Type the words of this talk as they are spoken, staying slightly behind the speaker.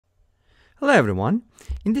Hello everyone.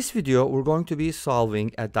 In this video we're going to be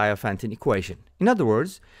solving a Diophantine equation. In other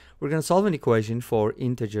words, we're going to solve an equation for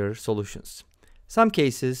integer solutions. Some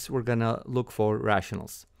cases we're going to look for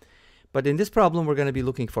rationals. But in this problem we're going to be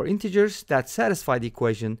looking for integers that satisfy the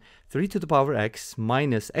equation 3 to the power x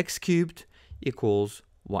minus x cubed equals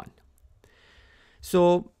 1.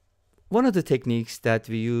 So one of the techniques that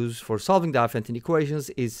we use for solving Diophantine equations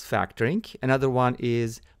is factoring. Another one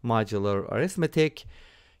is modular arithmetic.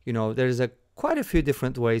 You know, there's quite a few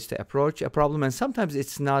different ways to approach a problem, and sometimes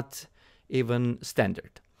it's not even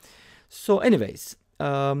standard. So anyways,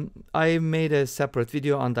 I made a separate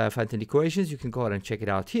video on Diophantine equations. You can go ahead and check it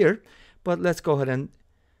out here, but let's go ahead and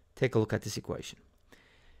take a look at this equation.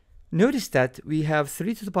 Notice that we have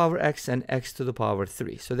 3 to the power x and x to the power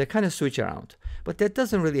 3. So they kind of switch around, but that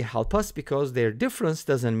doesn't really help us because their difference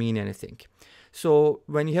doesn't mean anything. So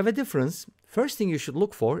when you have a difference, first thing you should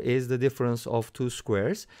look for is the difference of two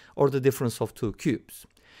squares or the difference of two cubes.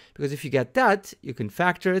 Because if you get that, you can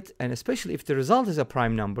factor it, and especially if the result is a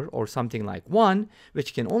prime number or something like 1,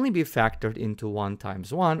 which can only be factored into 1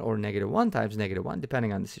 times 1 or -1 times -1,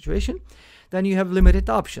 depending on the situation, then you have limited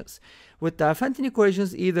options. With Diophantine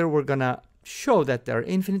equations, either we're going to show that there are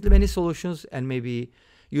infinitely many solutions and maybe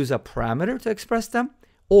use a parameter to express them,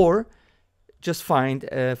 or just find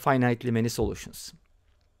finitely many solutions.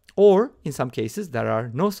 Or in some cases there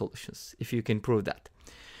are no solutions, if you can prove that.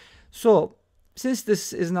 So since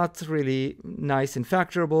this is not really nice and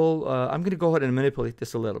factorable, I'm going to go ahead and manipulate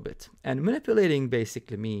this a little bit. And manipulating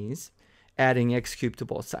basically means adding x cubed to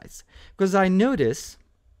both sides. Because I notice,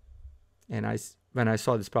 and when I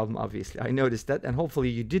saw this problem, obviously I noticed that, and hopefully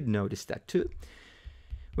you did notice that too.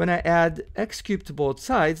 When I add x cubed to both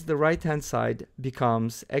sides, the right hand side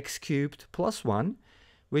becomes x cubed plus 1,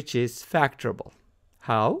 which is factorable.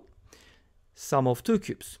 How? Sum of two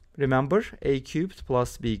cubes. Remember, a cubed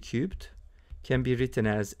plus b cubed can be written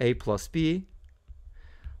as a plus b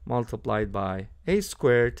multiplied by a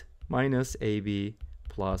squared minus ab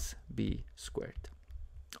plus b squared.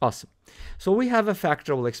 Awesome. So we have a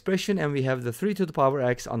factorable expression, and we have the 3 to the power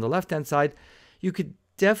x on the left hand side. You could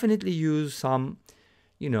definitely use some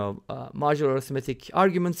modular arithmetic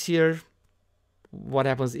arguments here. What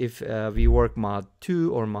happens if we work mod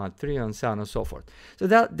 2 or mod 3 and so on and so forth. So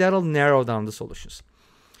that'll narrow down the solutions.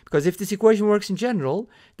 Because if this equation works in general,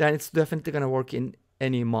 then it's definitely going to work in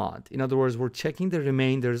any mod. In other words, we're checking the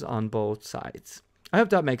remainders on both sides. I hope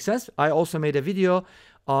that makes sense. I also made a video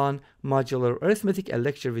on modular arithmetic, a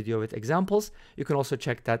lecture video with examples. You can also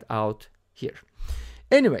check that out here.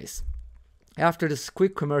 Anyways, after this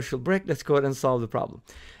quick commercial break, let's go ahead and solve the problem.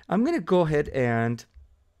 I'm going to go ahead and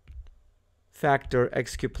factor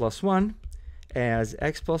x cubed plus 1 as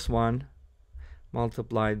x plus 1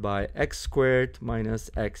 multiplied by x squared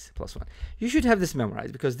minus x plus 1. You should have this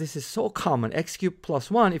memorized because this is so common. X cubed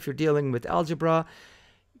plus 1, if you're dealing with algebra,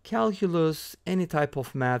 calculus, any type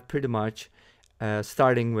of math, pretty much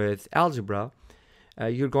starting with algebra,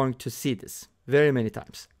 you're going to see this very many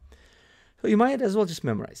times. So you might as well just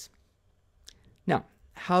memorize. Now,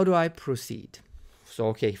 how do I proceed? So,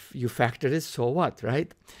 okay, you factor this, so what,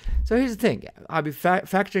 right? So here's the thing.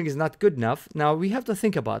 Factoring is not good enough. Now, we have to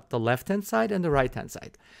think about the left-hand side and the right-hand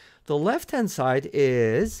side. The left-hand side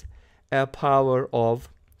is a power of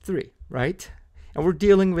 3, right? And we're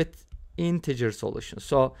dealing with integer solutions.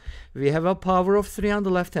 So we have a power of 3 on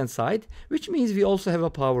the left-hand side, which means we also have a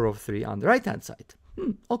power of 3 on the right-hand side.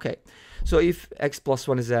 Okay, so if x plus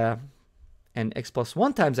 1 is and x plus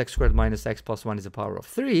 1 times x squared minus x plus 1 is a power of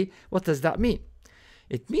 3, what does that mean?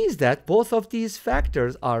 It means that both of these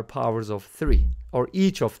factors are powers of 3, or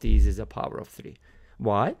each of these is a power of 3.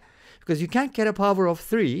 Why? Because you can't get a power of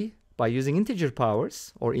 3 by using integer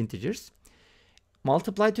powers or integers,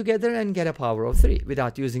 multiply together and get a power of 3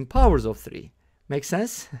 without using powers of 3. Make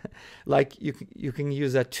sense? Like you can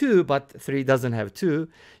use a 2, but 3 doesn't have 2.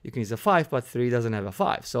 You can use a 5, but 3 doesn't have a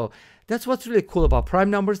 5. So that's what's really cool about prime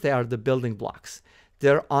numbers. They are the building blocks.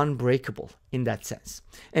 They're unbreakable in that sense.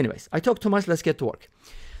 Anyways, I talked too much. Let's get to work.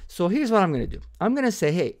 So here's what I'm going to do. I'm going to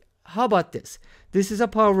say, hey, how about this? This is a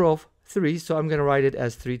power of 3, so I'm going to write it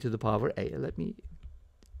as 3 to the power a. Let me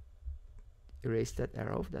erase that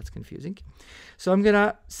arrow. That's confusing. So I'm going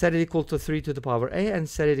to set it equal to 3 to the power a and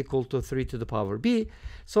set it equal to 3 to the power b,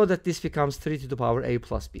 so that this becomes 3 to the power a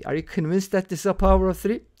plus b. Are you convinced that this is a power of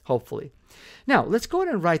 3? Hopefully. Now, let's go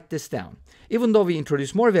ahead and write this down. Even though we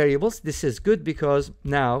introduce more variables, this is good because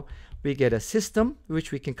now we get a system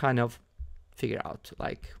which we can kind of figure out,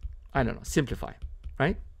 like, I don't know, simplify,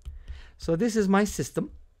 right? So this is my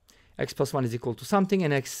system. X plus 1 is equal to something,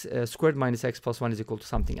 and x squared minus x plus 1 is equal to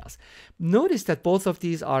something else. Notice that both of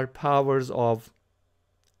these are powers of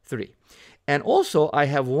 3. And also, I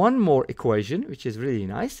have one more equation, which is really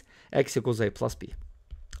nice. X equals a plus b.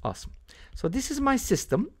 Awesome. So this is my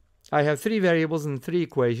system. I have 3 variables and 3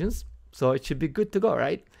 equations. So it should be good to go,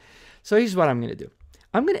 right? So here's what I'm going to do.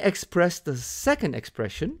 I'm going to express the second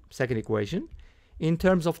equation, in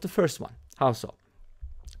terms of the first one. How so?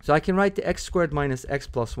 So I can write the x squared minus x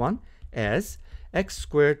plus 1 as x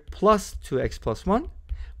squared plus 2x plus 1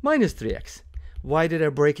 minus 3x. Why did I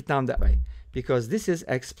break it down that way? Because this is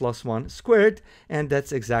x plus 1 squared, and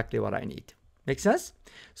that's exactly what I need. Make sense?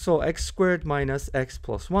 So x squared minus x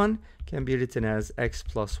plus 1 can be written as x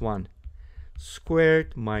plus 1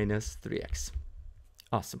 squared minus 3x.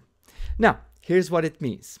 Awesome. Now, here's what it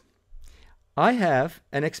means. I have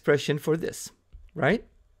an expression for this, right?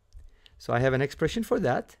 So I have an expression for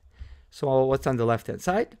that. So what's on the left-hand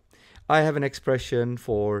side? I have an expression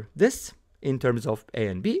for this in terms of a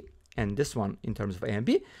and b, and this one in terms of a and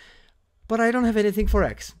b. But I don't have anything for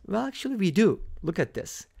x. Well, actually, we do. Look at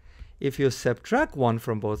this. If you subtract 1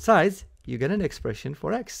 from both sides, you get an expression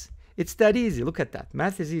for x. It's that easy. Look at that.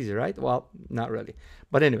 Math is easy, right? Well, not really.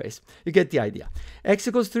 But anyways, you get the idea. X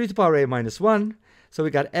equals 3 to the power a minus 1. So we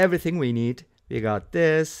got everything we need. We got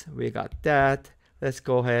this. We got that. Let's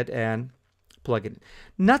go ahead and plug it in.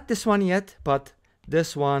 Not this one yet, but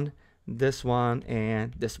this one,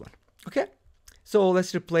 and this one. Okay? So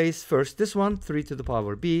let's replace first this one, 3 to the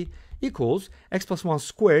power b equals x plus 1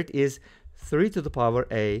 squared is 3 to the power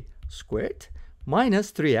a squared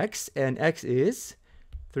minus 3x, and x is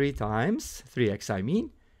 3 times 3x,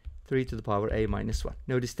 3 to the power a minus 1.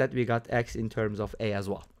 Notice that we got x in terms of a as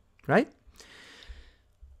well, right?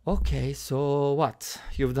 Okay, so what?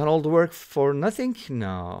 You've done all the work for nothing?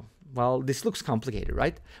 No. Well, this looks complicated,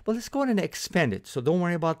 right? But let's go ahead and expand it. So don't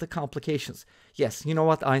worry about the complications. Yes, you know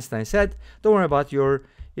what Einstein said? Don't worry about your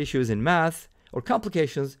issues in math or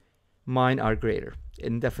complications. Mine are greater.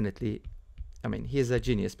 And definitely, I mean, he's a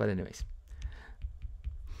genius, but anyways.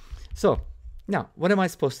 So now, what am I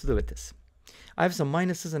supposed to do with this? I have some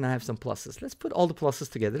minuses and I have some pluses. Let's put all the pluses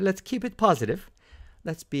together. Let's keep it positive.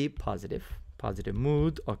 Let's be positive. Positive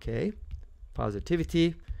mood, okay.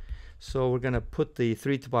 Positivity. So we're going to put the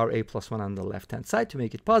 3 to the power a plus 1 on the left-hand side to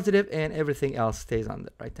make it positive, and everything else stays on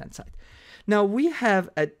the right-hand side. Now, we have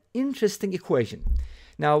an interesting equation.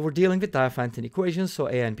 Now, we're dealing with Diophantine equations, so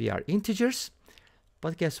a and b are integers.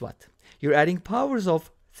 But guess what? You're adding powers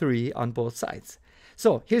of 3 on both sides.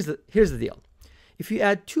 So here's the deal. If you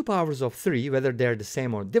add 2 powers of 3, whether they're the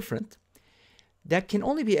same or different, that can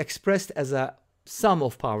only be expressed as a sum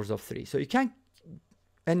of powers of 3. So you can't,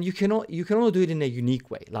 and you can only do it in a unique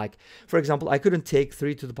way. Like, for example, I couldn't take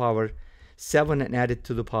 3 to the power 7 and add it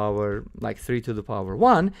to the power, like 3 to the power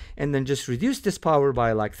 1, and then just reduce this power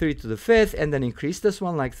by like 3 to the 5th, and then increase this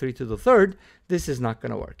one like 3 to the 3rd. This is not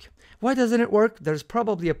going to work. Why doesn't it work? There's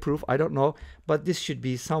probably a proof. I don't know, but this should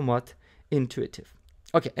be somewhat intuitive.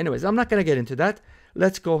 Okay, anyways, I'm not going to get into that.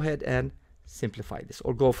 Let's go ahead and simplify this,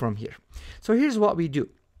 or go from here. So here's what we do.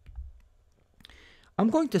 I'm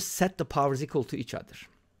going to set the powers equal to each other.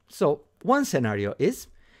 So one scenario is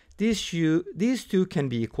these two can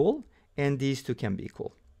be equal, and these two can be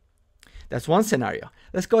equal. That's one scenario.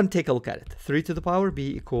 Let's go and take a look at it. 3 to the power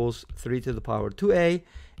b equals 3 to the power 2a,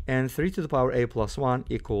 and 3 to the power a plus 1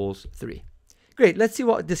 equals 3. Great, let's see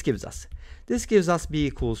what this gives us. This gives us b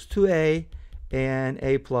equals 2a, and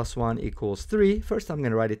a plus 1 equals 3. First, I'm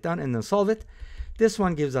going to write it down and then solve it. This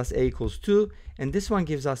one gives us a equals 2, and this one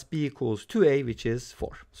gives us b equals 2a, which is 4.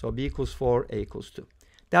 So b equals 4, a equals 2.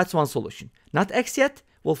 That's one solution. Not x yet.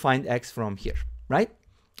 We'll find x from here, right?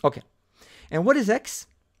 Okay. And what is x,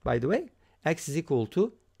 by the way? X is equal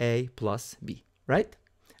to a plus b, right?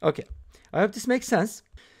 Okay. I hope this makes sense.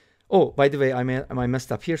 Oh, by the way, I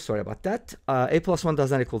messed up here. Sorry about that. A plus 1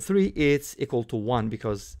 does not equal 3. It's equal to 1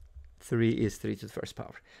 because 3 is 3 to the first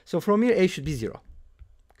power. So from here, a should be 0.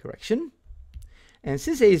 Correction. And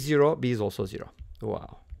since a is 0, b is also 0.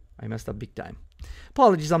 Wow, I messed up big time.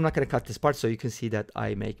 Apologies, I'm not going to cut this part so you can see that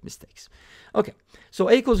I make mistakes. Okay, so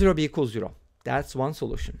a equals 0, b equals 0. That's one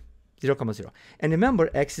solution, 0, 0. And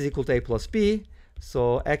remember, x is equal to a plus b,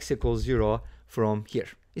 so x equals 0 from here.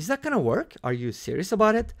 Is that going to work? Are you serious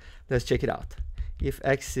about it? Let's check it out. If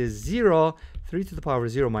x is 0, 3 to the power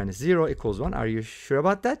 0 minus 0 equals 1. Are you sure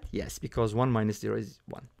about that? Yes, because 1 minus 0 is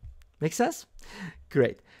 1. Make sense?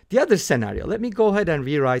 Great. The other scenario, let me go ahead and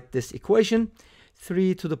rewrite this equation.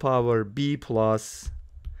 3 to the power b plus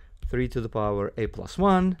 3 to the power a plus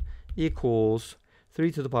 1 equals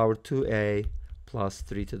 3 to the power 2a plus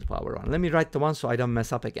 3 to the power 1. Let me write the one so I don't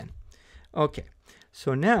mess up again. Okay,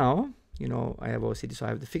 so now, you know, I have OCD, so I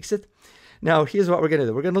have to fix it. Now, here's what we're going to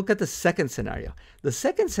do. We're going to look at the second scenario. The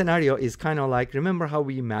second scenario is kind of like, remember how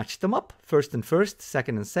we matched them up? First and first,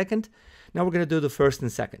 second and second. Now we're going to do the first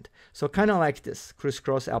and second. So kind of like this,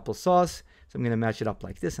 crisscross applesauce. So I'm going to match it up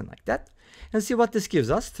like this and like that. And see what this gives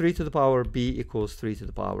us. 3 to the power b equals 3 to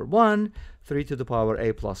the power 1. 3 to the power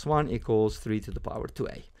a plus 1 equals 3 to the power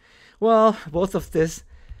 2a. Well, both of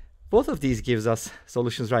these gives us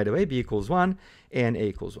solutions right away. B equals 1 and a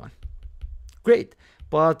equals 1. Great.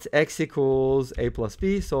 But x equals a plus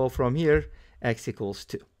b. So from here, x equals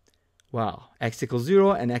 2. Wow. X equals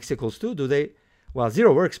 0 and x equals 2. Do they? Well,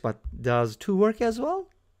 0 works, but does 2 work as well?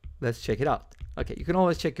 Let's check it out. Okay, you can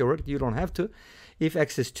always check your work. You don't have to. If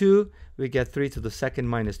x is 2, we get 3 to the second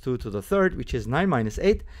minus 2 to the third, which is 9 minus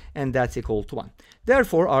 8, and that's equal to 1.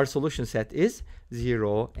 Therefore, our solution set is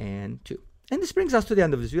 0 and 2. And this brings us to the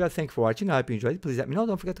end of this video. Thank you for watching. I hope you enjoyed it. Please let me know.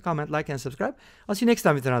 Don't forget to comment, like, and subscribe. I'll see you next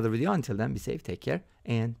time with another video. Until then, be safe, take care,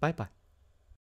 and bye-bye.